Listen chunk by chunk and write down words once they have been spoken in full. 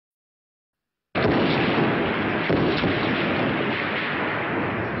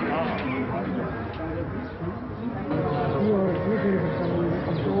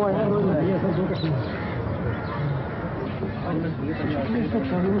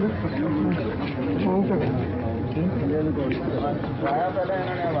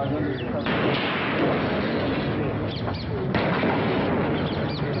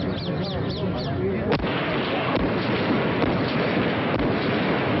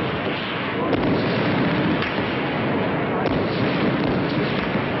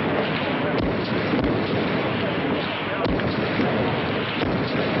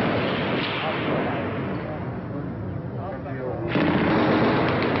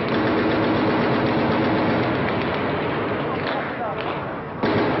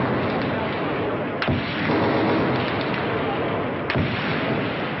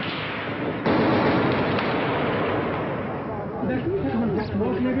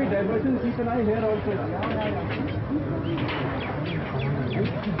Mostly we diversion keep an eye here also.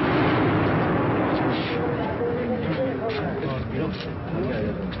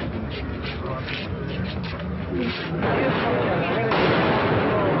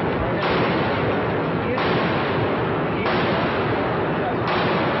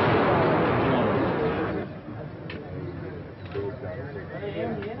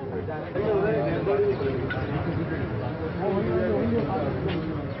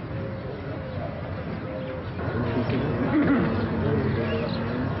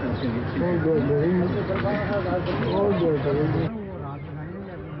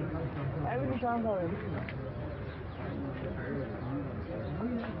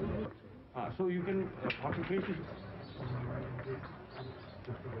 So you can occupation.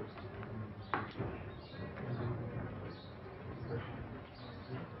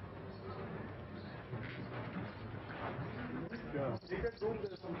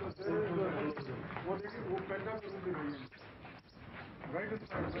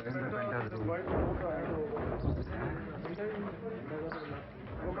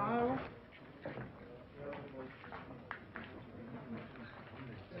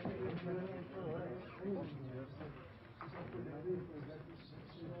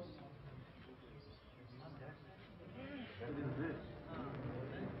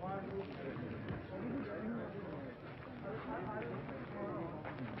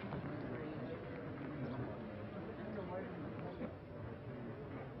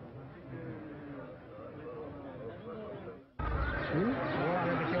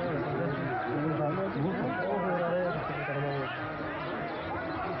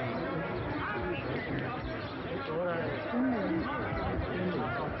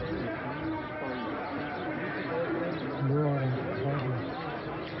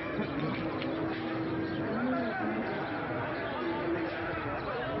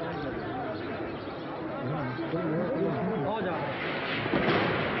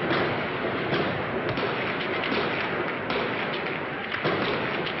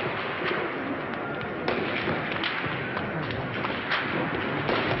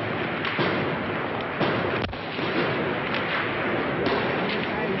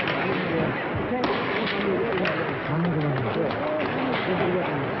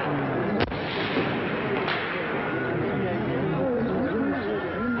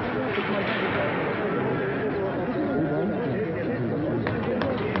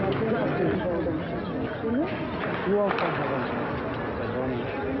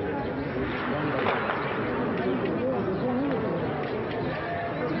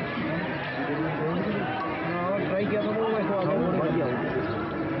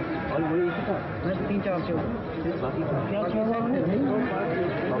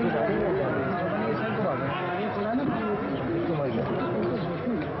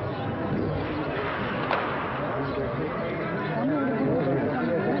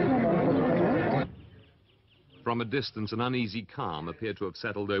 From a distance, an uneasy calm appeared to have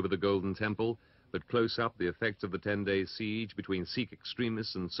settled over the Golden Temple, but close up, the effects of the 10-day siege between Sikh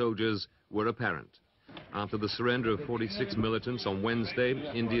extremists and soldiers were apparent. After the surrender of 46 militants on Wednesday,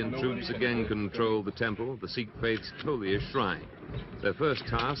 Indian troops again controlled the temple, the Sikh faith's holiest shrine. Their first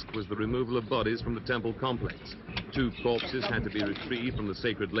task was the removal of bodies from the temple complex. 2 corpses had to be retrieved from the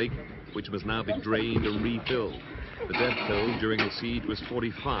sacred lake, which must now be drained and refilled. The death toll during the siege was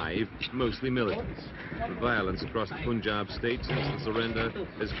 45, mostly militants. The violence across the Punjab state since the surrender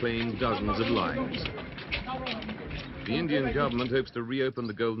has claimed dozens of lives. The Indian government hopes to reopen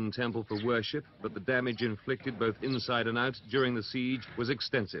the Golden Temple for worship, but the damage inflicted both inside and out during the siege was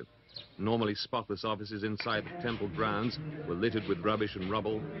extensive. Normally spotless offices inside the temple grounds were littered with rubbish and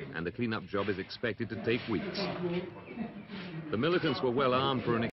rubble, and the cleanup job is expected to take weeks. The militants were well armed for an